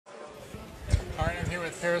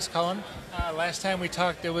with Paris Cullins. Last time we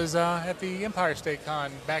talked, it was at the Empire State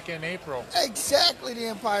Con back in April. Exactly, the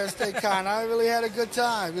Empire State Con. I really had a good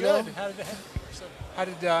time, you know.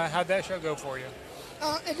 How'd that show go for you?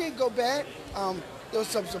 It didn't go bad. There was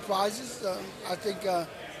some surprises. I think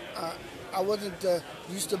I wasn't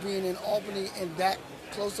used to being in Albany in that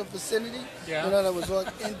close a vicinity. Yeah. You know, that was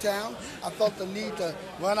in town. I felt the need to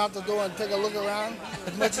run out the door and take a look around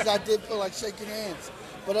as much as I did feel like shaking hands.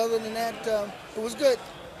 But other than that, it was good.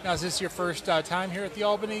 Now, is this your first time here at the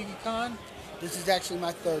Albany Con? This is actually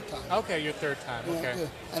my third time. Okay, your third time. Yeah, okay. good.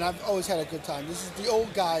 And I've always had a good time. This is the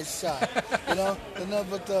old guy's shot, you know.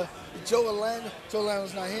 But Joe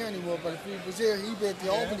Orlando's not here anymore. But if he was here, he'd be at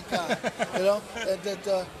the Albany Con, you know. And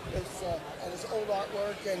it's old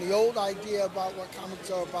artwork and the old idea about what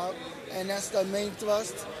comics are about, and that's the main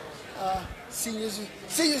thrust. Seniors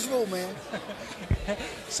rule, man.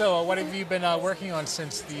 So, what have you been working on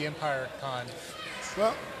since the Empire Con?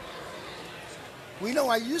 Well, we know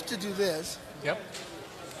I used to do this. Yep.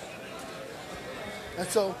 And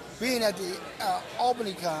so, being at the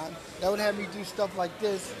Albany Con, that would have me do stuff like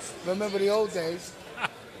this. Remember the old days?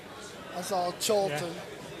 That's all Cholton,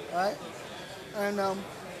 right? And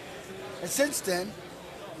since then,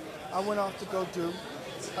 I went off to go do.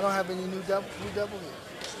 I don't have any Blue Devil here.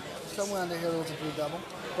 Somewhere under here there's a Blue Devil,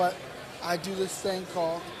 but I do this thing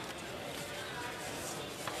called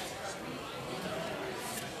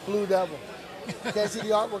Blue Devil. Can't see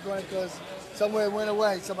the artwork on it because somewhere it went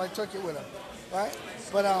away. Somebody took it with them, right?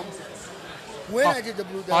 But when I did the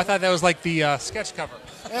Blue Devil, I thought that was like the sketch cover.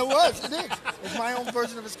 It was. It is. It's my own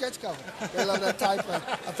version of a sketch cover. They love that type.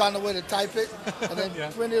 I found a way to type it and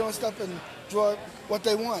then print it on stuff and draw what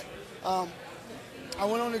they want. I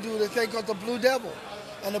went on to do the thing called the Blue Devil,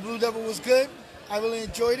 and the Blue Devil was good. I really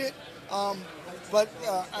enjoyed it. But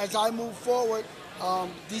as I moved forward,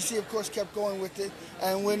 DC, of course, kept going with it.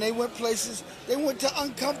 And when they went places, they went to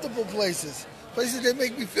uncomfortable places that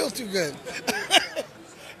make me feel too good.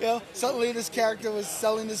 You know, suddenly this character was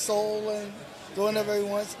selling his soul and doing whatever he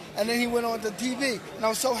wants. And then he went on to TV. And I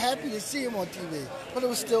was so happy to see him on TV. But it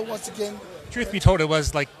was still, once again... Truth be told, it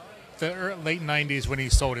was like the late 90s when he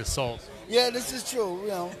sold his soul. Yeah, this is true. You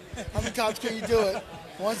know, how many times can you do it?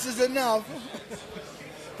 Once is enough.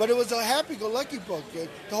 But it was a happy-go-lucky book.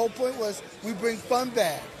 The whole point was we bring fun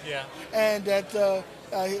back. Yeah. And that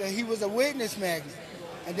he was a weirdness magnet.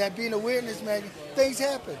 And that being a weirdness magnet, things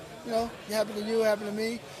happen. You know, it happened to you, it happened to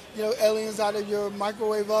me. You know, aliens out of your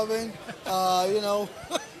microwave oven. You know,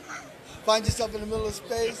 find yourself in the middle of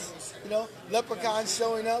space. You know, leprechauns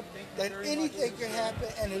showing up. That anything can happen,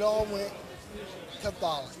 and it all went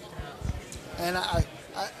Catholic. And I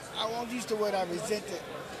won't use the word I resent it,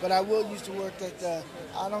 but I will use the word that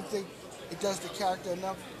I don't think it does the character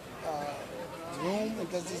enough room.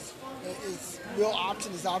 It does its real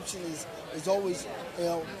option. His option is always, you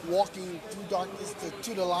know, walking through darkness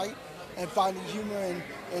to the light and finding humor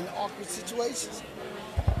in awkward situations.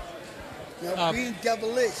 You know, being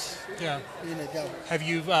devilish. Yeah. Being a devil. Have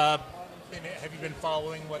you been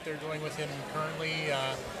following what they're doing with him currently?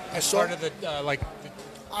 As part of the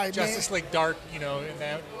Justice League Dark, you know, in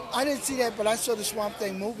that. I didn't see that, but I saw the Swamp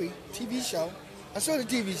Thing movie, TV show. I saw the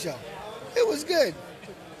TV show. It was good.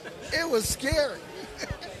 It was scary.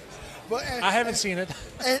 I haven't seen it.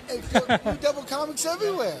 And Blue Devil comics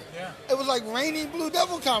everywhere. Yeah. It was like raining Blue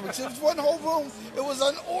Devil comics. It was one whole room. It was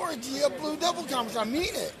an orgy of Blue Devil comics. I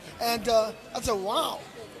mean it. And I said, wow.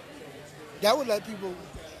 That would let people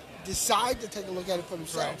decide to take a look at it for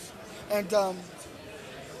themselves. Right.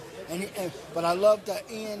 But I love that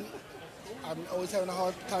Ian. I'm always having a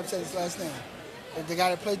hard time saying his last name. The guy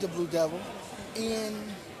that played the Blue Devil, Ian.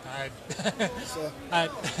 I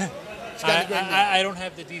don't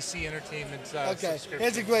have the DC Entertainment subscription.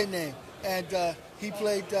 It's a great name. And he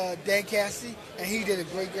played Dan Cassidy, and he did a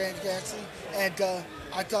great Dan Cassidy. And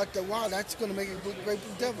I thought that, wow, that's going to make a great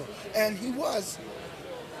Blue Devil. And he was,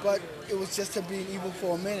 but it was just him being evil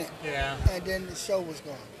for a minute. Yeah. And then the show was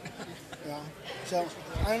gone. You know? So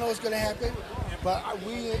I don't know what's going to happen, but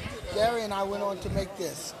Gary and I went on to make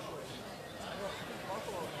this.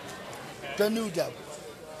 The New Devil.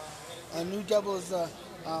 A New Devil is a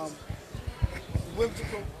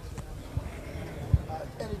whimsical,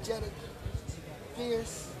 energetic,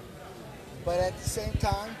 fierce, but at the same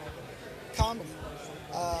time, comedy.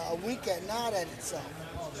 A wink at, nod at itself.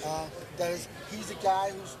 That is, he's a guy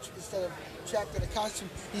who's, instead of trapped in a costume,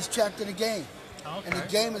 he's trapped in a game. Okay. And the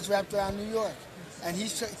game is wrapped around New York. And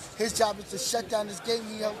his job is to shut down this game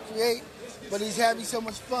he helped create, but he's having so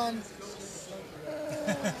much fun,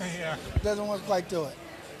 doesn't want to quite do it.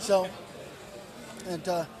 So, and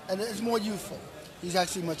it's more youthful. He's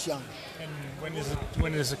actually much younger. And when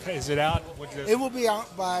is it? Is it out? It will be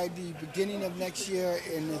out by the beginning of next year,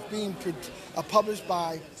 and it's being published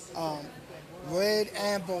by Red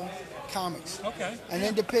Amble Comics. Okay. An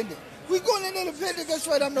independent. We're going in independent. That's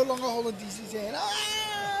right. I'm no longer holding DC's hand.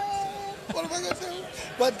 What am I going to do?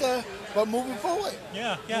 But moving forward.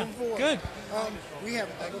 Yeah. Moving forward. Good. We have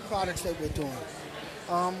other products that we're doing.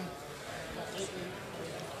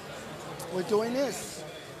 We're doing this.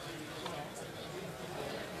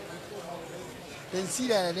 Didn't see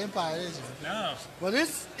that at Empire, did you? No. Well,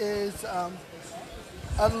 this is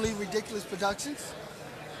Utterly Ridiculous Productions.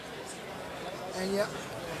 And yeah,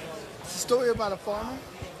 it's a story about a farmer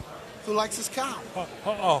who likes his cow.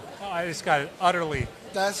 Oh, I just got it. Utterly.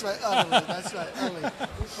 That's right, utterly. That's right, utterly.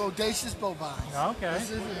 Bodacious bovines. Okay.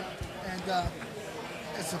 This is it. And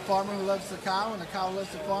it's a farmer who loves the cow, and the cow loves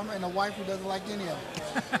the farmer, and a wife who doesn't like any of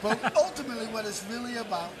it. But ultimately, what it's really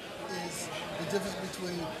about is the difference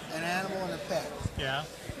between an animal and a pet. Yeah.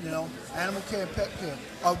 You know, animal care and pet care.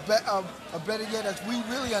 Or better yet, as we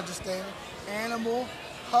really understand it, animal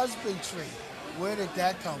husbandry. Where did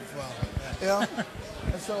that come from? You know?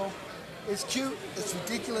 And so it's cute, it's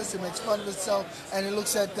ridiculous, it makes fun of itself, and it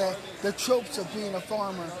looks at the tropes of being a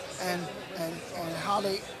farmer and how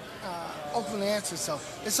they ultimately answer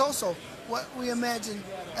itself. It's also what we imagine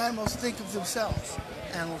animals think of themselves.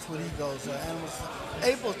 Animals with egos, or animals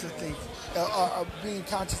able to think, are being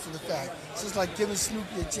conscious of the fact. It's just like giving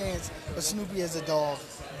Snoopy a chance, but Snoopy as a dog.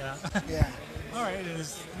 Yeah. Yeah. All right.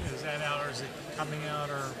 Is that out, or is it coming out,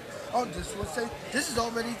 or? Oh, this is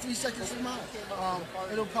already 3 seconds from out.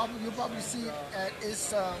 You'll probably see it at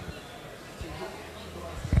its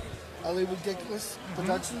Utterly Ridiculous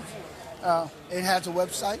Productions. It has a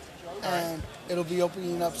website, and it'll be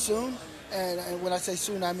opening up soon. And when I say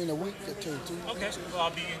soon, I mean a week or two. Okay. Well,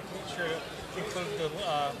 I'll be sure to include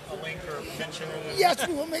a link or mention. Yes,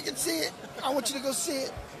 we will make it see it. I want you to go see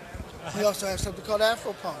it. We also have something called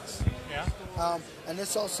Afro Punks. Yeah. And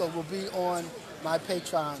this also will be on my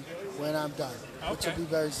Patreon when I'm done, which will be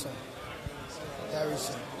very soon. Very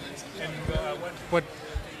soon. And what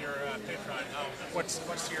your Patreon?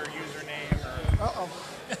 What's your username?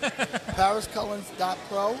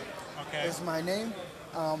 ParisCullins.pro Okay. is my name.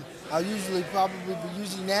 I'll usually probably be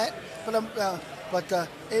using that, but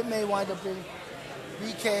it may wind up in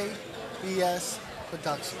BKBS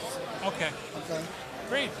Productions. Okay. Okay.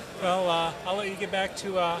 Great. Well, I'll let you get back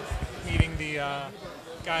to meeting the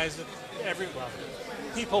guys at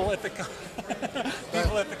people at the con,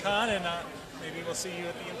 people at the con, and maybe we'll see you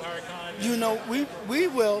at the Empire Con. You know, we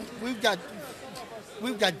will. We've got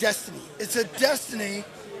destiny. It's a destiny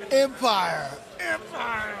empire.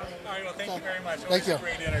 Empire. All right. Well, thank you very much. Thank you. A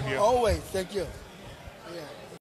great interview. Always. Thank you. Yeah.